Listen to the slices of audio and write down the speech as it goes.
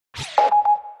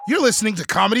You're listening to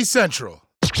Comedy Central.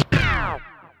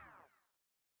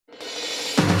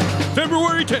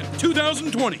 February 10th,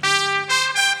 2020.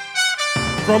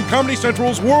 From Comedy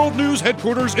Central's World News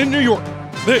headquarters in New York,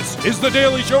 this is The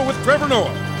Daily Show with Trevor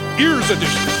Noah, Ears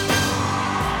Edition.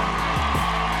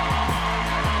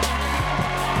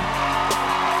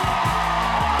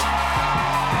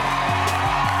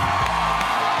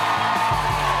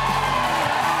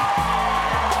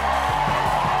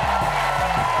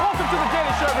 Welcome to The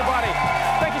Daily Show, everybody.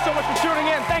 Thank you so much for tuning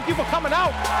in. Thank you for coming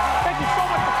out. Thank you so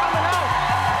much for coming out.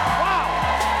 Wow.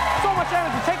 So much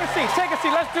energy. Take a seat. Take a seat.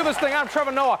 Let's do this thing. I'm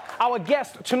Trevor Noah. Our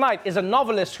guest tonight is a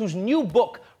novelist whose new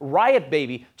book, Riot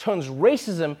Baby, turns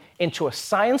racism into a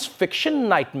science fiction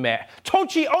nightmare.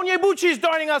 Tochi Onyebuchi is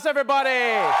joining us,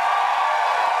 everybody.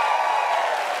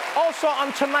 Also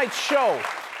on tonight's show,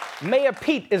 Mayor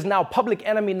Pete is now public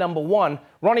enemy number one.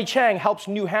 Ronnie Chang helps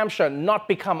New Hampshire not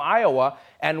become Iowa.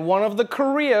 And one of the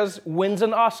Koreas wins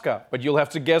an Oscar. But you'll have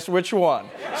to guess which one.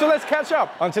 So let's catch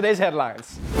up on today's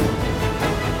headlines.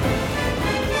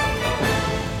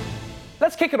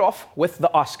 Let's kick it off with the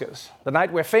Oscars, the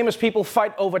night where famous people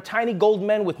fight over tiny gold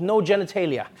men with no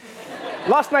genitalia.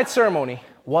 Last night's ceremony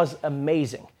was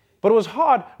amazing, but it was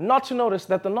hard not to notice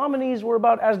that the nominees were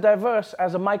about as diverse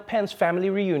as a Mike Pence family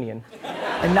reunion.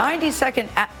 The 92nd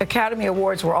Academy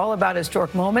Awards were all about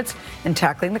historic moments and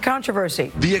tackling the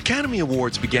controversy. The Academy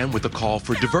Awards began with a call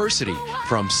for diversity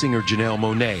from singer Janelle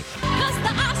Monáe.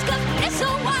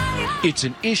 It's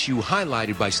an issue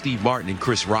highlighted by Steve Martin and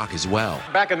Chris Rock as well.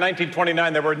 Back in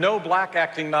 1929, there were no black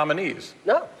acting nominees.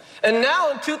 No. And now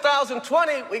in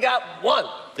 2020, we got one.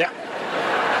 Yeah.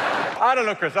 I don't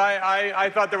know, Chris.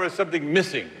 I thought there was something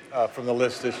missing from the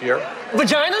list this year.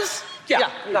 Vaginas?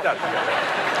 Yeah.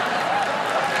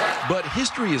 But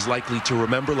history is likely to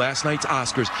remember last night's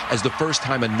Oscars as the first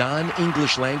time a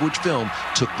non-English language film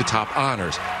took the top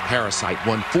honors. Parasite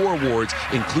won 4 awards,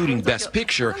 including Best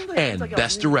Picture and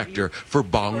Best Director for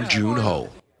Bong Joon-ho.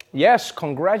 Yes,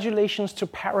 congratulations to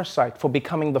Parasite for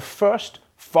becoming the first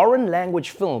foreign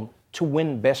language film to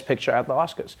win Best Picture at the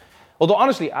Oscars. Although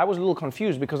honestly, I was a little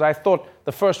confused because I thought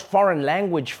the first foreign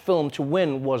language film to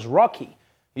win was Rocky.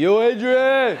 Yo,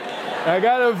 Adrian, I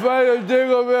gotta find a thing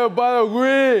over here about a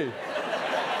green.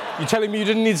 You telling me you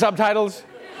didn't need subtitles?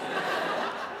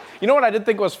 You know what I did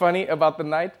think was funny about the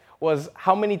night was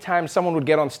how many times someone would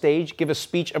get on stage, give a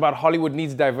speech about Hollywood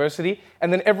needs diversity,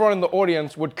 and then everyone in the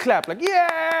audience would clap like,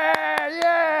 yeah,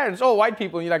 yeah. It's all white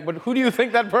people, and you're like, but who do you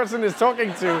think that person is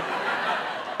talking to?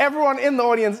 Everyone in the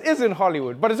audience is in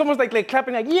Hollywood, but it's almost like they're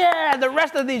clapping like, yeah, the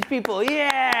rest of these people,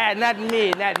 yeah, not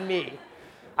me, not me.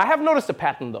 I have noticed a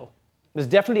pattern, though. There's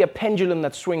definitely a pendulum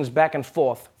that swings back and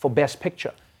forth for Best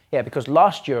Picture. Yeah, because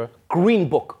last year, Green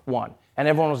Book won, and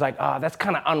everyone was like, that's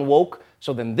kind of unwoke.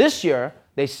 So then this year,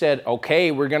 they said, okay,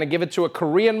 we're going to give it to a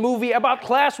Korean movie about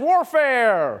class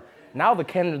warfare. Now the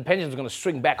pendulum's going to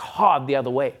swing back hard the other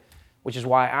way, which is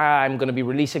why I'm going to be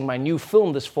releasing my new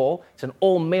film this fall. It's an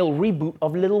all-male reboot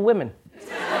of Little Women.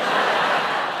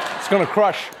 It's going to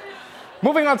crush.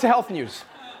 Moving on to health news.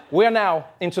 We are now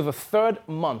into the 3rd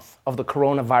month of the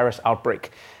coronavirus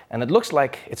outbreak, and it looks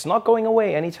like it's not going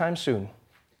away anytime soon.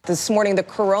 This morning, the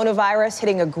coronavirus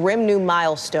hitting a grim new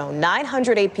milestone.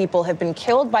 908 people have been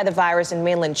killed by the virus in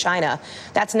mainland China.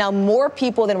 That's now more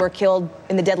people than were killed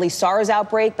in the deadly SARS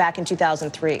outbreak back in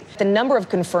 2003. The number of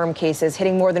confirmed cases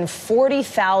hitting more than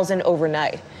 40,000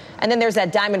 overnight. And then there's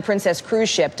that Diamond Princess cruise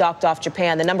ship docked off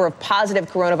Japan. The number of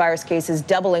positive coronavirus cases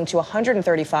doubling to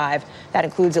 135. That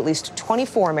includes at least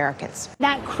 24 Americans.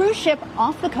 That cruise ship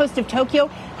off the coast of Tokyo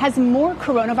has more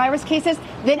coronavirus cases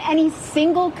than any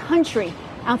single country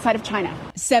outside of China.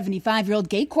 75-year-old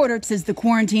Gay Quarter says the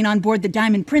quarantine on board the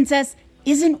Diamond Princess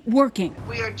isn't working.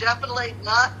 We are definitely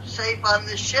not safe on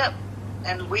this ship,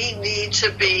 and we need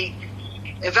to be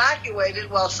evacuated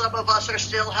while some of us are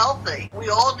still healthy. We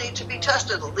all need to be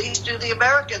tested, at least do the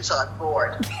Americans on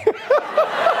board.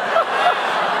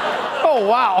 Oh,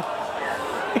 wow.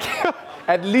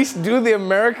 At least do the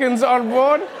Americans on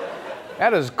board?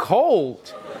 That is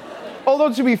cold.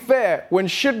 Although, to be fair, when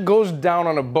shit goes down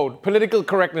on a boat, political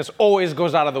correctness always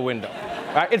goes out of the window.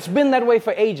 Right? It's been that way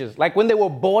for ages. Like when they were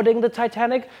boarding the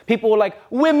Titanic, people were like,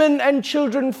 women and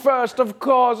children first, of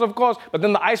course, of course. But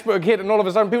then the iceberg hit, and all of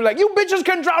a sudden people were like, you bitches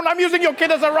can drown, I'm using your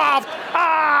kid as a raft.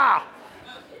 Ah!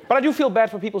 But I do feel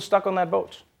bad for people stuck on that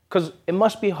boat, because it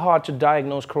must be hard to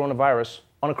diagnose coronavirus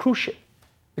on a cruise ship.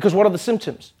 Because what are the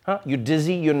symptoms? You're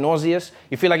dizzy, you're nauseous,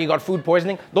 you feel like you got food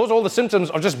poisoning. Those are all the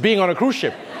symptoms of just being on a cruise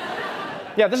ship.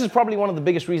 Yeah, this is probably one of the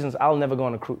biggest reasons I'll never go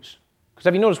on a cruise. Because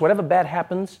have you noticed, whatever bad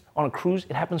happens on a cruise,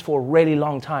 it happens for a really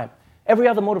long time. Every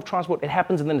other mode of transport, it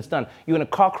happens and then it's done. You're in a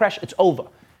car crash, it's over.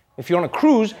 If you're on a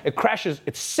cruise, it crashes,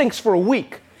 it sinks for a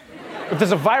week. If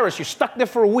there's a virus, you're stuck there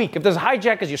for a week. If there's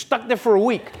hijackers, you're stuck there for a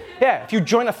week. Yeah, if you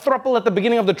join a throuple at the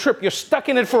beginning of the trip, you're stuck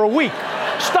in it for a week.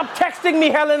 Stop texting me,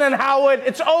 Helen and Howard.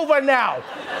 It's over now.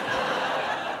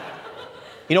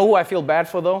 You know who I feel bad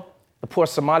for, though? The poor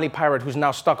Somali pirate who's now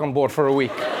stuck on board for a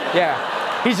week.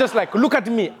 Yeah, he's just like, look at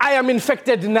me, I am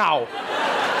infected now.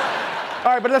 All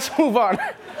right, but let's move on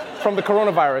from the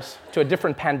coronavirus to a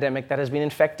different pandemic that has been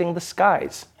infecting the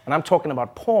skies. And I'm talking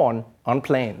about porn on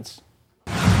planes.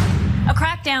 A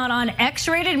crackdown on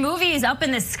X-rated movies up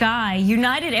in the sky.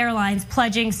 United Airlines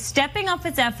pledging stepping up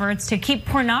its efforts to keep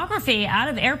pornography out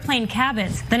of airplane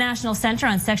cabins. The National Center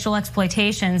on Sexual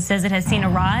Exploitation says it has seen a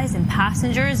rise in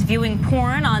passengers viewing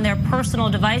porn on their personal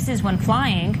devices when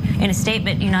flying. In a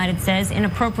statement, United says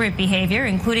inappropriate behavior,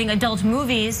 including adult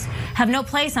movies, have no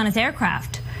place on its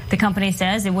aircraft. The company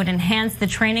says it would enhance the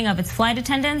training of its flight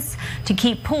attendants to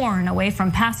keep porn away from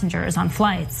passengers on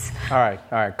flights. All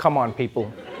right, come on,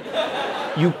 people.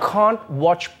 You can't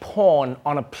watch porn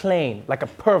on a plane like a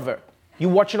pervert. You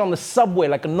watch it on the subway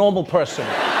like a normal person.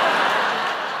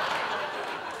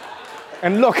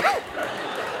 And look,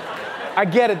 I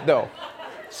get it though.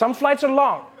 Some flights are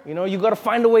long. You know, you gotta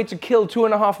find a way to kill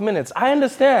 2.5 minutes. I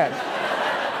understand.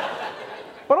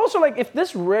 But also, like, if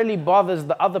this really bothers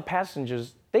the other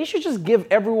passengers, they should just give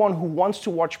everyone who wants to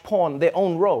watch porn their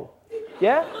own row.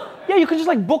 Yeah? Yeah, you could just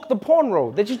like book the porn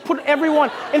row. They just put everyone,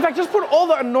 in fact, just put all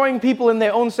the annoying people in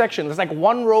their own section. There's like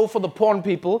one row for the porn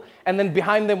people, and then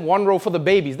behind them, one row for the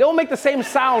babies. They all make the same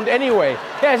sound anyway.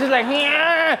 Yeah, it's just like,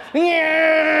 yeah,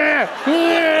 yeah,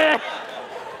 yeah.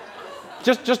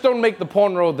 Just don't make the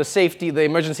porn row the safety, the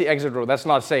emergency exit row. That's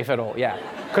not safe at all, yeah.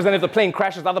 Because then if the plane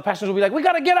crashes, the other passengers will be like, we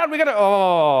gotta get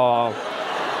out,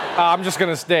 I'm just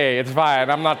gonna stay, it's fine.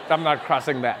 I'm not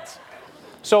crossing that.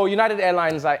 So United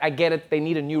Airlines, I get it, they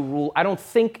need a new rule. I don't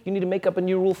think you need to make up a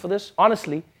new rule for this.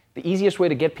 Honestly, the easiest way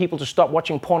to get people to stop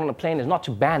watching porn on a plane is not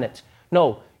to ban it.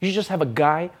 No, you should just have a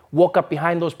guy walk up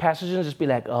behind those passengers and just be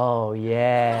like, oh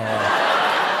yeah,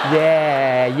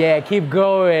 yeah, keep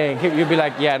going. You'll be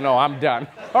like, yeah, no, I'm done.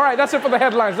 All right, that's it for the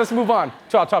headlines. Let's move on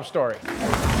to our top story.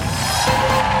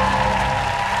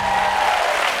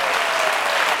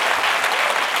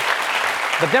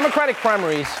 The Democratic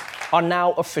primaries are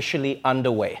now officially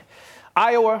underway.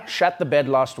 Iowa shat the bed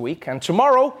last week, and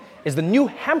tomorrow is the New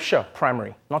Hampshire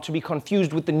primary, not to be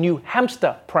confused with the New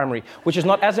Hamster primary, which is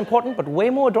not as important, but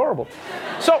way more adorable.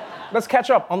 So let's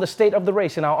catch up on the state of the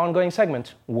race in our ongoing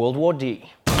segment, World War D.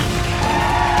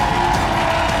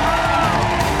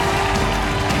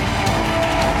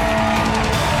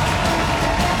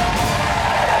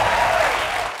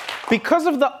 Because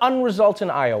of the unresult in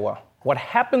Iowa, what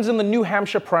happens in the New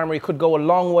Hampshire primary could go a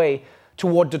long way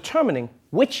toward determining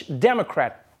which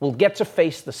Democrat will get to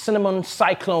face the cinnamon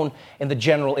cyclone in the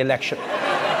general election.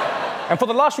 And for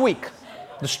the last week,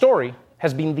 the story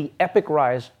has been the epic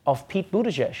rise of Pete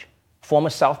Buttigieg, former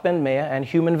South Bend mayor and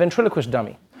human ventriloquist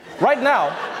dummy. Right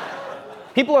now,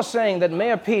 people are saying that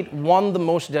Mayor Pete won the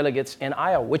most delegates in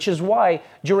Iowa, which is why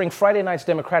during Friday night's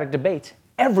Democratic debate,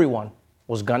 everyone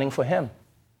was gunning for him.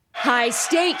 High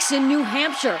stakes in New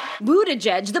Hampshire.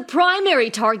 Buttigieg, the primary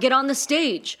target on the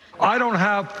stage. I don't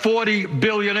have 40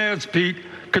 billionaires, Pete,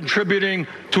 contributing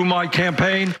to my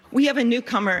campaign. We have a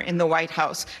newcomer in the White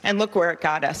House, and look where it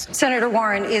got us. Senator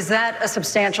Warren, is that a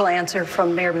substantial answer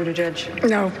from Mayor Buttigieg?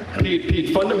 No.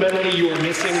 Pete, fundamentally, you are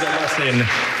missing the lesson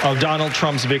of Donald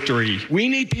Trump's victory. We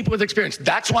need people with experience.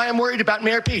 That's why I'm worried about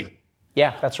Mayor Pete.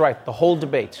 Yeah, that's right. The whole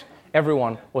debate,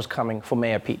 everyone was coming for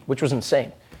Mayor Pete, which was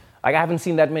insane. Like, I haven't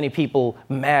seen that many people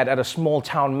mad at a small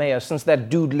town mayor since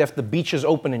that dude left the beaches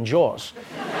open in Jaws.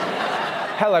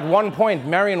 Hell, at one point,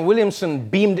 Marianne Williamson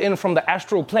beamed in from the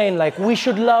astral plane like, we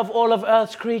should love all of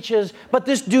Earth's creatures, but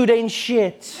this dude ain't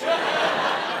shit.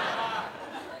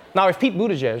 Now, if Pete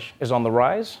Buttigieg is on the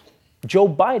rise, Joe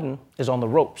Biden is on the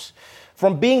ropes.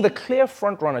 From being the clear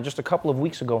frontrunner just a couple of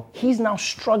weeks ago, he's now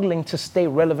struggling to stay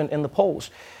relevant in the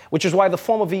polls, which is why the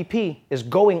former VP is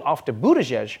going after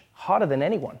Buttigieg harder than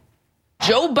anyone.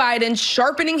 Joe Biden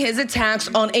sharpening his attacks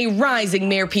on a rising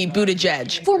Mayor Pete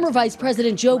Buttigieg. Former Vice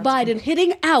President Joe Biden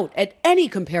hitting out at any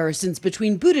comparisons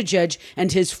between Buttigieg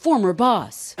and his former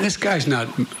boss. This guy's not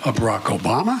a Barack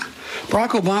Obama. Barack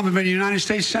Obama been a United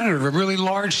States Senator of a really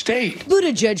large state.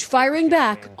 Buttigieg firing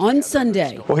back on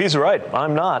Sunday. Well, he's right.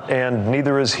 I'm not, and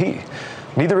neither is he.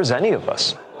 Neither is any of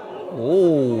us.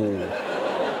 Ooh.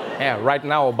 Yeah, right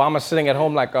now, Obama's sitting at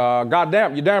home like,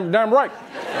 goddamn, you're damn right.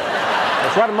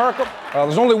 That's right, America.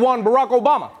 There's only one Barack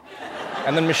Obama.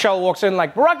 And then Michelle walks in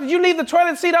like, Barack, did you leave the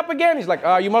toilet seat up again? He's like,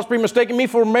 you must be mistaking me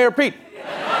for Mayor Pete.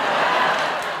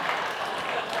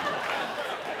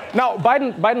 Now,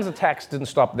 Biden's attacks didn't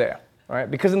stop there, all right?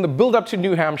 Because in the build-up to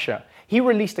New Hampshire, he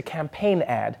released a campaign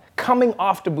ad coming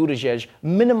after Buttigieg,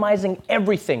 minimizing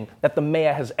everything that the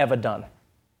mayor has ever done.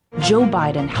 Joe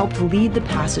Biden helped lead the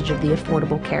passage of the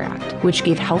Affordable Care Act, which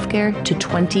gave health care to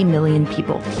 20 million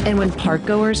people. And when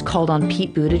parkgoers called on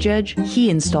Pete Buttigieg, he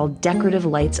installed decorative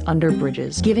lights under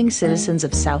bridges, giving citizens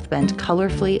of South Bend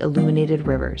colorfully illuminated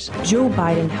rivers. Joe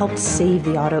Biden helped save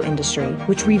the auto industry,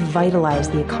 which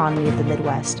revitalized the economy of the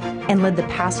Midwest, and led the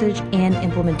passage and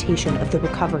implementation of the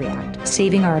Recovery Act,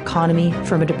 saving our economy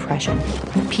from a depression.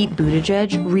 Pete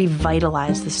Buttigieg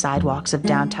revitalized the sidewalks of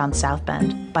downtown South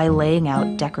Bend by laying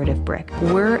out decorative brick.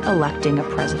 We're electing a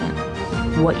president.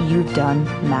 What you've done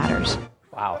matters.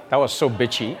 Wow, that was so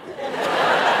bitchy.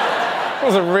 It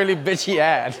was a really bitchy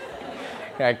ad.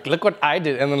 Like, look what I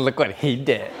did, and then look what he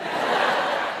did.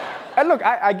 And look,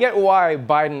 I get why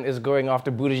Biden is going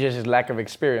after Buttigieg's lack of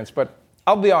experience, but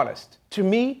I'll be honest. To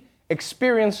me,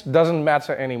 experience doesn't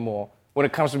matter anymore when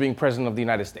it comes to being president of the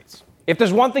United States. If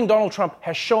there's one thing Donald Trump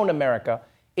has shown America,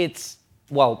 it's,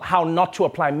 well, how not to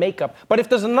apply makeup. But if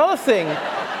there's another thing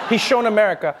he's shown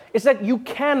America, it's that you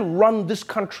can run this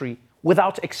country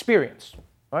without experience.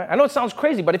 Right? I know it sounds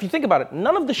crazy, but if you think about it,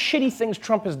 none of the shitty things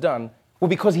Trump has done were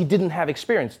because he didn't have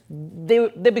experience. They're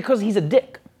because he's a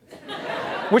dick.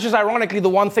 Which is ironically the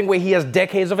one thing where he has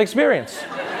decades of experience.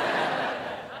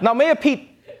 Now, Mayor Pete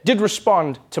did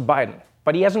respond to Biden,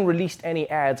 but he hasn't released any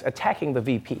ads attacking the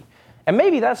VP. And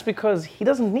maybe that's because he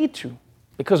doesn't need to,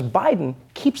 because Biden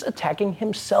keeps attacking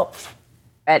himself.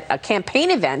 At a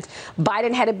campaign event,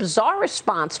 Biden had a bizarre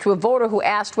response to a voter who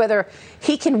asked whether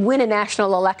he can win a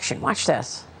national election. Watch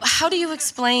this. How do you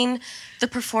explain the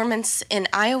performance in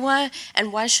Iowa,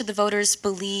 and why should the voters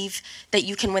believe that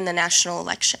you can win the national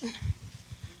election?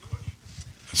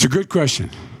 It's a good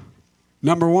question.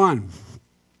 Number one,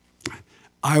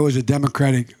 Iowa's a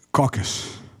Democratic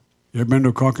caucus. You ever been to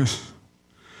a caucus?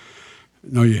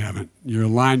 No, you haven't. You're a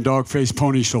lying, dog-faced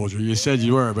pony soldier. You said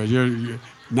you were, but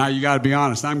now you got to be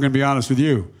honest. I'm going to be honest with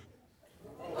you.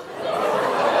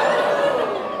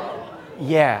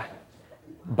 Yeah,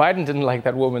 Biden didn't like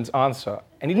that woman's answer.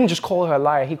 And he didn't just call her a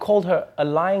liar. He called her a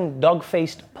lying,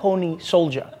 dog-faced pony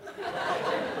soldier.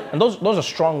 And those are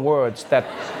strong words that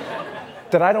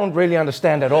I don't really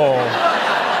understand at all.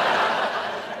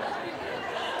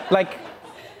 Like,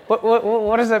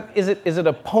 what is that? Is it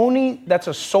a pony that's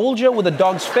a soldier with a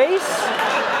dog's face?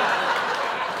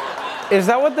 Is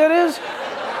that what that is?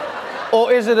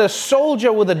 Or is it a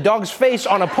soldier with a dog's face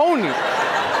on a pony?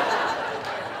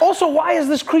 Also, why is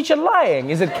this creature lying?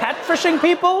 Is it catfishing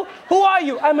people? Who are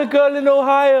you? I'm a girl in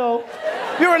Ohio.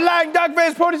 You're a lying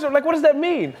dog-faced pony soldier. Like, what does that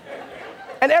mean?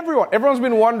 And everyone's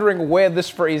been wondering where this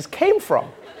phrase came from.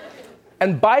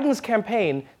 And Biden's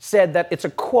campaign said that it's a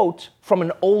quote from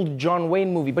an old John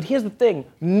Wayne movie. But here's the thing,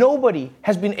 nobody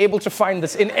has been able to find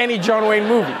this in any John Wayne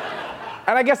movie.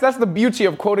 And I guess that's the beauty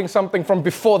of quoting something from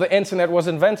before the internet was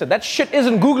invented. That shit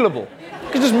isn't Googleable. You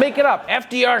can just make it up.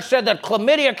 FDR said that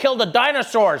chlamydia killed the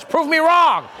dinosaurs. Prove me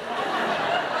wrong.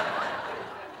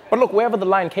 But look, wherever the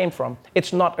line came from,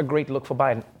 it's not a great look for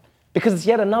Biden. Because it's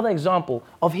yet another example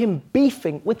of him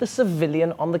beefing with the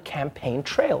civilian on the campaign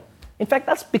trail. In fact,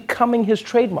 that's becoming his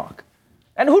trademark.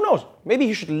 And who knows, maybe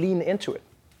he should lean into it.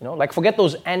 You know, like forget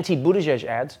those anti-Buttigieg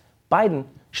ads. Biden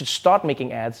should start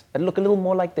making ads that look a little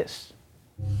more like this.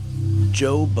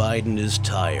 Joe Biden is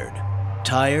tired.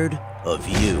 Tired of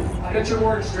you. Get your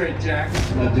words straight, Jack.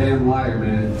 You're a damn liar,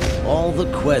 man. All the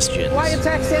questions. Why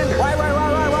attack Sanders? Why?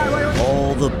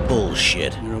 All the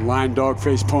bullshit. You're a lying,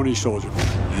 dog-faced pony soldier.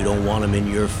 You don't want him in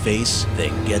your face?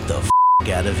 Then get the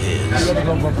out of his.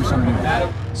 Go vote for somebody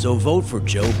else. So vote for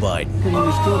Joe Biden. If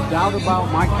you still doubt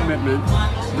about my commitment,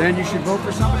 then you should vote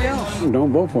for somebody else.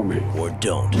 Don't vote for me. Or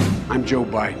don't. I'm Joe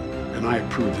Biden, and I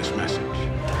approve this message.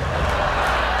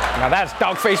 Now that's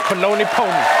dog-faced baloney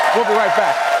pony. We'll be right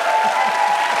back.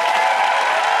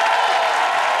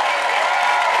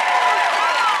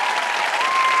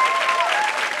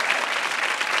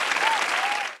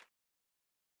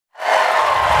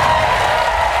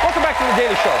 Welcome back to The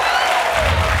Daily Show.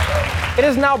 It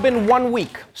has now been 1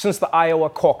 week since the Iowa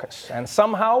caucus, and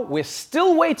somehow we're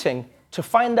still waiting to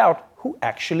find out who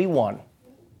actually won.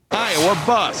 Iowa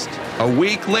bust. A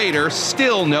week later,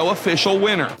 still no official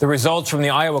winner. The results from the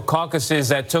Iowa caucuses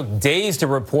that took days to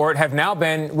report have now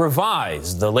been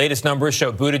revised. The latest numbers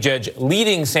show Buttigieg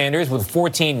leading Sanders with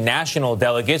 14 national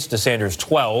delegates to Sanders'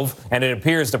 12, and it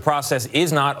appears the process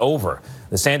is not over.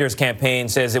 The Sanders campaign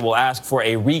says it will ask for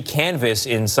a recanvass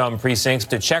in some precincts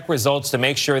to check results to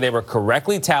make sure they were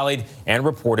correctly tallied and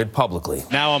reported publicly.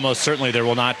 Now, almost certainly, there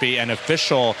will not be an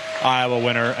official Iowa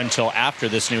winner until after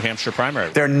this New Hampshire primary.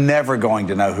 They're never going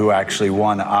to know who actually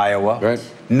won Iowa.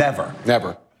 Right. Never.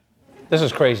 Never. This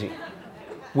is crazy.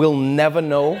 We'll never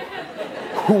know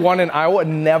who won in Iowa.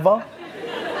 Never.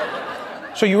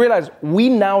 So you realize we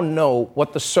now know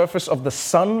what the surface of the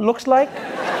sun looks like,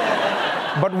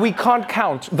 but we can't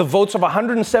count the votes of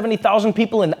 170,000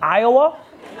 people in Iowa?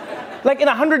 Like in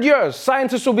 100 years,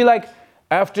 scientists will be like,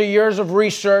 after years of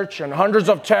research and hundreds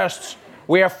of tests,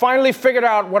 we have finally figured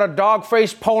out what a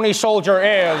dog-faced pony soldier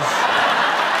is.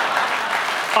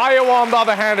 Iowa, on the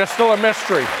other hand, is still a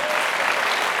mystery.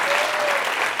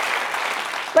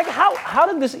 Like, how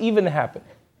did this even happen?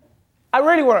 I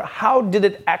really wonder, how did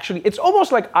it actually... It's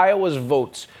almost like Iowa's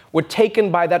votes were taken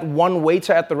by that one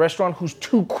waiter at the restaurant who's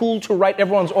too cool to write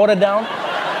everyone's order down.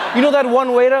 You know that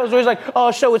one waiter who's always like,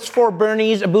 oh, so it's 4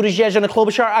 Bernies, a Buttigieg, and a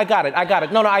Klobuchar? I got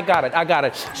it. No, I got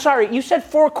it. Sorry, you said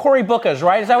 4 Cory Bookers,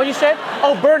 right? Is that what you said?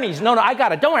 Oh, Bernies. No, I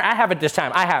got it. Don't worry, I have it this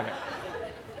time. I have it.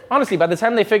 Honestly, by the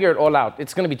time they figure it all out,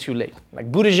 it's going to be too late.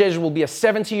 Like, Buttigieg will be a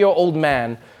 70-year-old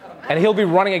man, and he'll be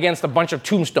running against a bunch of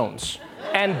tombstones.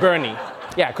 And Bernie.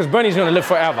 Yeah, because Bernie's going to live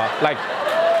forever. Like,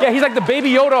 yeah, he's like the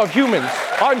Baby Yoda of humans.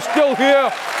 I'm still here.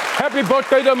 Happy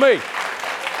birthday to me.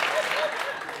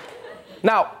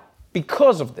 Now,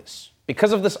 because of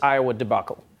this Iowa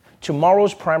debacle,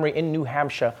 tomorrow's primary in New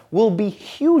Hampshire will be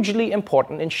hugely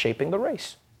important in shaping the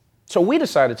race. So we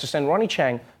decided to send Ronnie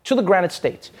Chang to the Granite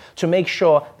State to make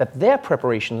sure that their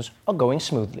preparations are going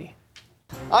smoothly.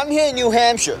 I'm here in New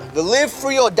Hampshire, the live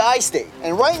free or die state.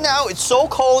 And right now, it's so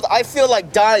cold, I feel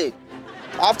like dying.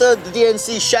 After the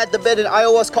DNC shat the bed in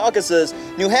Iowa's caucuses,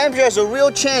 New Hampshire has a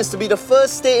real chance to be the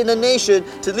first state in the nation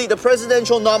to lead the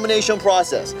presidential nomination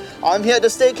process. I'm here at the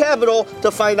state capitol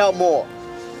to find out more.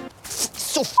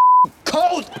 So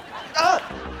cold!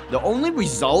 The only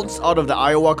results out of the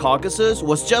Iowa caucuses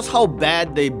was just how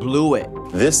bad they blew it.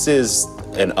 This is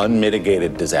an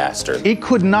unmitigated disaster. It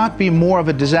could not be more of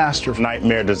a disaster.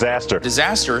 Nightmare disaster.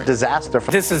 Disaster? Disaster.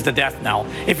 This is the death knell.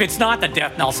 If it's not the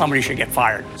death knell, somebody should get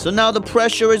fired. So now the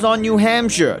pressure is on New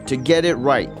Hampshire to get it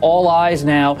right. All eyes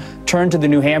now turn to the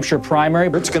New Hampshire primary.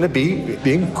 It's going to be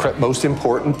the most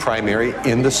important primary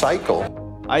in the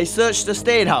cycle. I searched the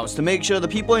State House to make sure the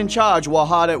people in charge were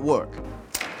hard at work.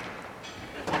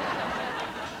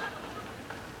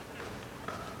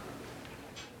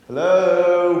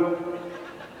 Hello?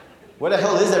 Where the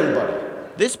hell is everybody?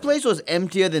 This place was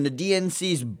emptier than the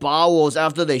DNC's bowels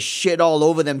after they shit all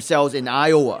over themselves in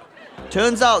Iowa.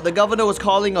 Turns out the governor was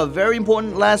calling a very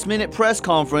important last-minute press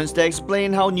conference to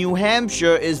explain how New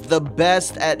Hampshire is the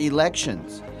best at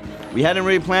elections. We hadn't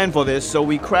really planned for this, so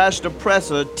we crashed the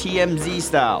presser TMZ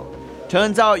style.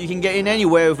 Turns out you can get in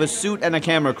anywhere with a suit and a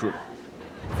camera crew.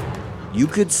 You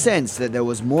could sense that there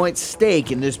was more at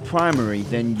stake in this primary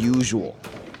than usual.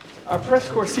 Our press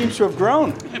corps seems to have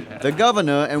grown. The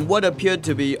governor and what appeared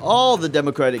to be all the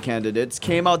Democratic candidates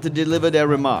came out to deliver their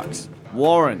remarks.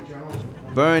 Warren,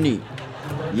 Bernie,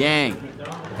 Yang.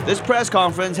 This press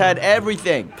conference had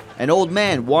everything. An old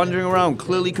man wandering around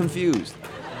clearly confused.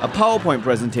 A PowerPoint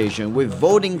presentation with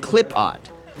voting clip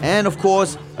art. And of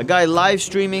course, a guy live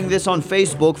streaming this on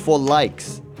Facebook for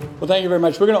likes. Well, thank you very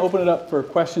much. We're going to open it up for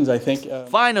questions, I think.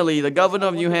 Finally, the governor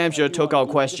of New Hampshire took our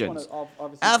questions.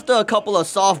 After a couple of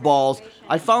softballs,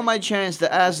 I found my chance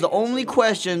to ask the only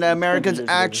question that Americans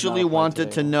actually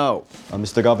wanted to know.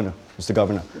 Mr. Governor,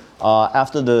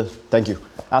 after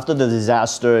the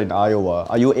disaster in Iowa,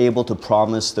 are you able to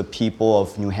promise the people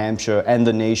of New Hampshire and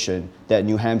the nation that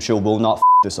New Hampshire will not f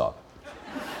this up?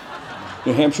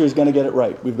 New Hampshire is going to get it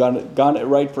right. We've gotten it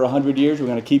right for 100 years. We're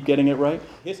going to keep getting it right.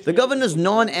 The governor's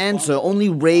non-answer only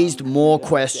raised more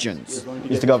questions.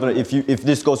 Mr. Governor, if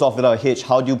this goes off without a hitch,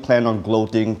 how do you plan on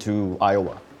gloating to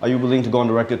Iowa? Are you willing to go on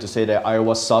the record to say that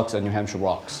Iowa sucks and New Hampshire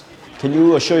rocks? Can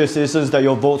you assure your citizens that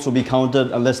your votes will be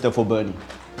counted unless they're for Bernie?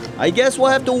 I guess we'll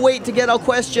have to wait to get our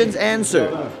questions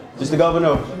answered. Mr.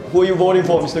 Governor, who are you voting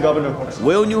for, Mr. Governor?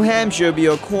 Will New Hampshire be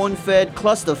a corn-fed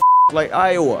cluster like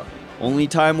Iowa? Only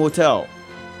time will tell.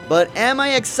 But am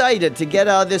I excited to get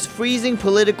out of this freezing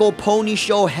political pony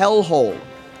show hellhole?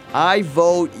 I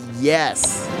vote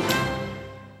yes.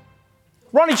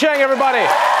 Ronnie Chang, everybody.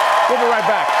 We'll be right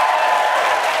back.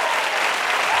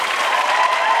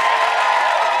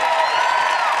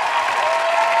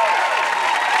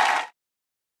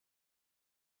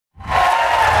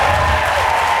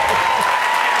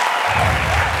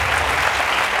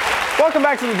 Welcome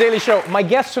back to The Daily Show. My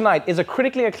guest tonight is a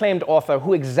critically acclaimed author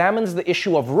who examines the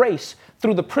issue of race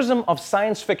through the prism of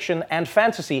science fiction and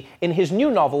fantasy in his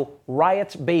new novel,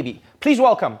 Riot Baby. Please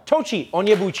welcome Tochi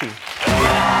Onyebuchi.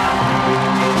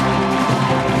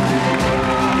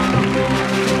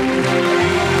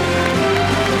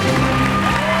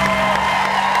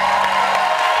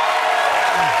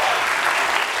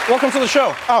 Welcome to the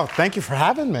show. Oh, thank you for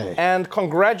having me. And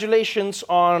congratulations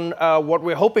on what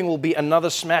we're hoping will be another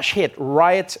smash hit,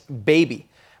 Riot Baby.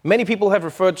 Many people have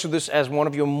referred to this as one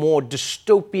of your more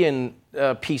dystopian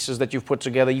pieces that you've put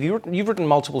together. You've written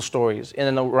multiple stories in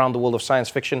and around the world of science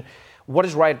fiction. What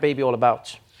is Riot Baby all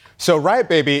about? So Riot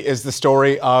Baby is the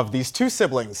story of these two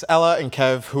siblings, Ella and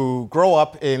Kev, who grow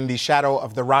up in the shadow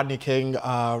of the Rodney King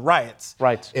riots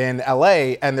in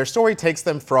LA. And their story takes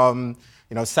them from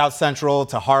South Central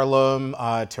to Harlem,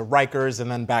 to Rikers, and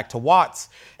then back to Watts.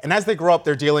 And as they grow up,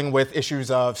 they're dealing with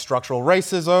issues of structural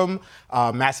racism,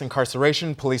 mass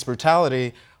incarceration, police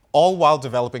brutality, all while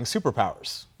developing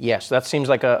superpowers. Yes, that seems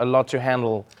like a lot to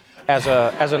handle as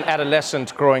an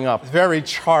adolescent growing up. Very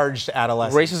charged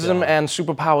adolescent. Racism and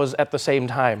superpowers at the same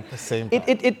time.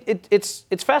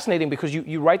 It's fascinating because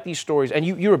you write these stories, and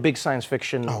you're a big science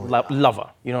fiction lover,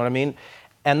 you know what I mean?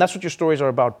 And that's what your stories are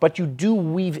about. But you do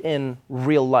weave in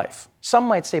real life. Some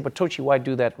might say, but Tochi, why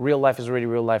do that? Real life is already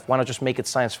real life. Why not just make it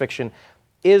science fiction?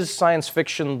 Is science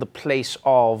fiction the place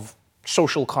of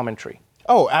social commentary?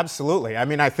 Oh, absolutely. I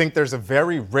mean, I think there's a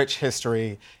very rich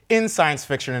history in science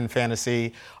fiction and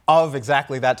fantasy of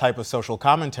exactly that type of social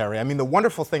commentary. I mean, the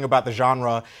wonderful thing about the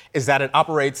genre is that it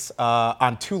operates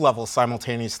on two levels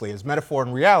simultaneously, as metaphor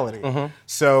and reality.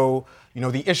 So,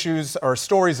 the issues or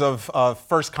stories of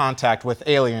first contact with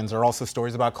aliens are also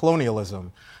stories about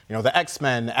colonialism. The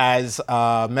X-Men as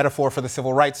a metaphor for the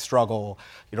civil rights struggle.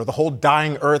 The whole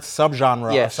dying Earth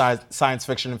subgenre of science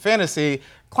fiction and fantasy,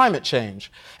 climate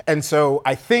change. And so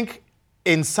I think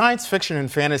in science fiction and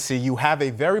fantasy, you have a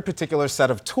very particular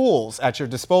set of tools at your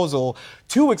disposal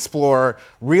to explore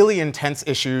really intense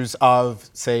issues of,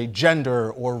 say,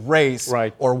 gender or race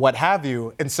or what have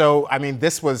you. And so, I mean,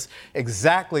 this was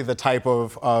exactly the type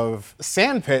of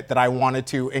sandpit that I wanted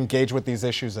to engage with these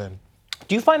issues in.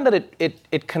 Do you find that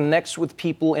it connects with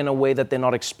people in a way that they're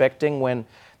not expecting when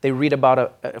they read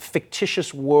about a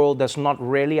fictitious world that's not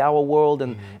really our world,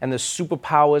 and there's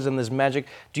superpowers and there's magic?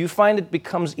 Do you find it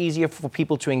becomes easier for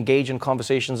people to engage in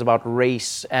conversations about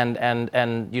race and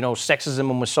sexism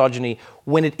and misogyny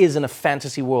when it is in a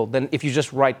fantasy world than if you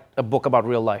just write a book about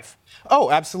real life?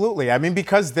 Oh, absolutely. I mean,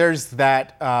 because there's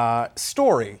that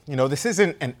story. This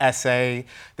isn't an essay.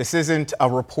 This isn't a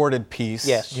reported piece.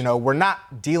 Yes. We're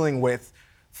not dealing with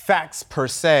facts per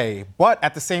se, but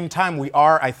at the same time, we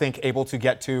are, I think, able to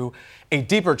get to a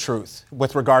deeper truth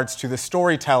with regards to the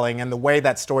storytelling and the way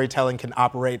that storytelling can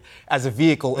operate as a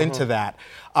vehicle into that.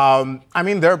 I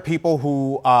mean, there are people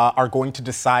who are going to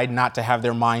decide not to have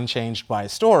their mind changed by a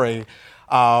story.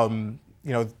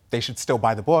 They should still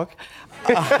buy the book.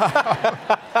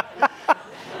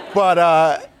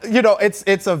 But,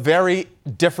 it's a very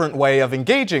different way of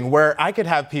engaging where I could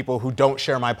have people who don't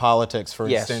share my politics, for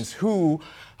instance, who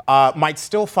might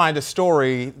still find a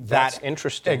story that's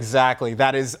interesting. Exactly.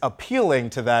 That is appealing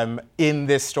to them in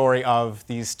this story of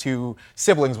these two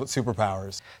siblings with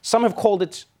superpowers. Some have called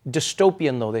it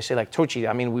dystopian, though. They say, like, Tochi,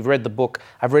 I mean, we've read the book.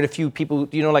 I've read a few people,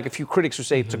 like a few critics who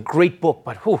say it's a great book,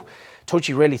 but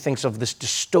Tochi really thinks of this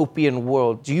dystopian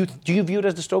world. Do you view it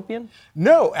as dystopian?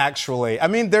 No, actually. I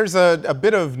mean, there's a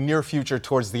bit of near future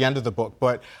towards the end of the book,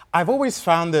 but I've always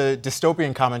found the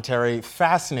dystopian commentary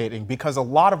fascinating because a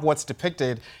lot of what's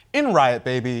depicted in Riot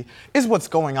Baby is what's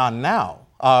going on now.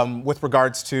 With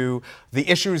regards to the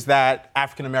issues that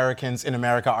African Americans in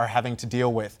America are having to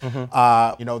deal with.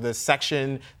 The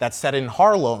section that's set in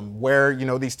Harlem where,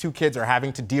 these two kids are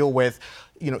having to deal with,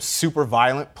 super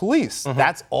violent police.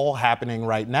 That's all happening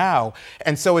right now.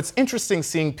 And so it's interesting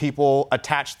seeing people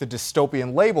attach the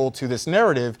dystopian label to this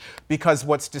narrative because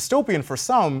what's dystopian for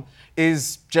some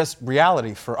is just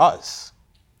reality for us.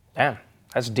 Damn,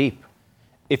 that's deep.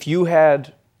 If you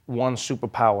had one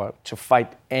superpower to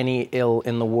fight any ill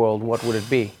in the world, what would it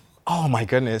be? Oh my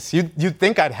goodness, you'd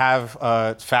think I'd have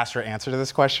a faster answer to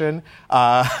this question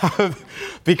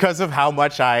because of how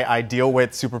much I deal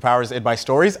with superpowers in my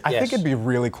stories. I think it'd be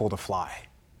really cool to fly.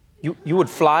 You would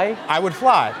fly? I would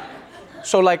fly.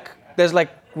 So there's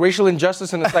racial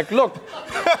injustice and it's like, look,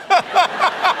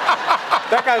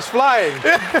 that guy's flying.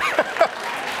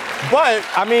 But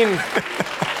I mean,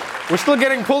 we're still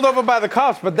getting pulled over by the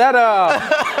cops, but that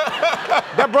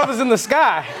brother's in the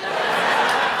sky.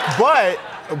 But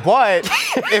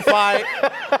if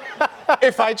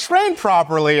if I train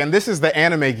properly, and this is the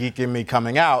anime geek in me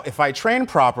coming out, if I train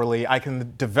properly, I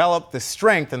can develop the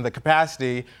strength and the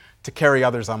capacity to carry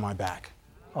others on my back.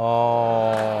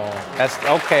 Oh, that's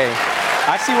okay.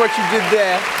 I see what you did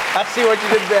there.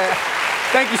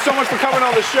 Thank you so much for coming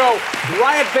on the show.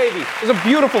 Riot Baby is a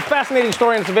beautiful, fascinating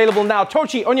story, and it's available now.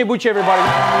 Tochi, Onyebuchi, everybody.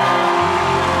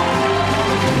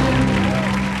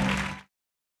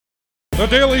 The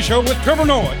Daily Show with Trevor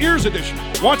Noah, Ears Edition.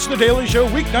 Watch The Daily Show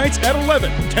weeknights at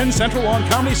 11, 10 Central on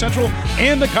Comedy Central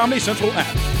and the Comedy Central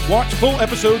app. Watch full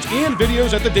episodes and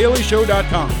videos at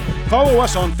thedailyshow.com. Follow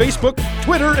us on Facebook,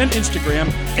 Twitter, and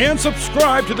Instagram, and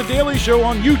subscribe to The Daily Show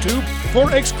on YouTube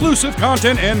for exclusive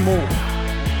content and more.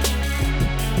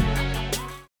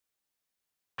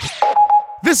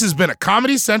 This has been a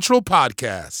Comedy Central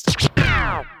podcast.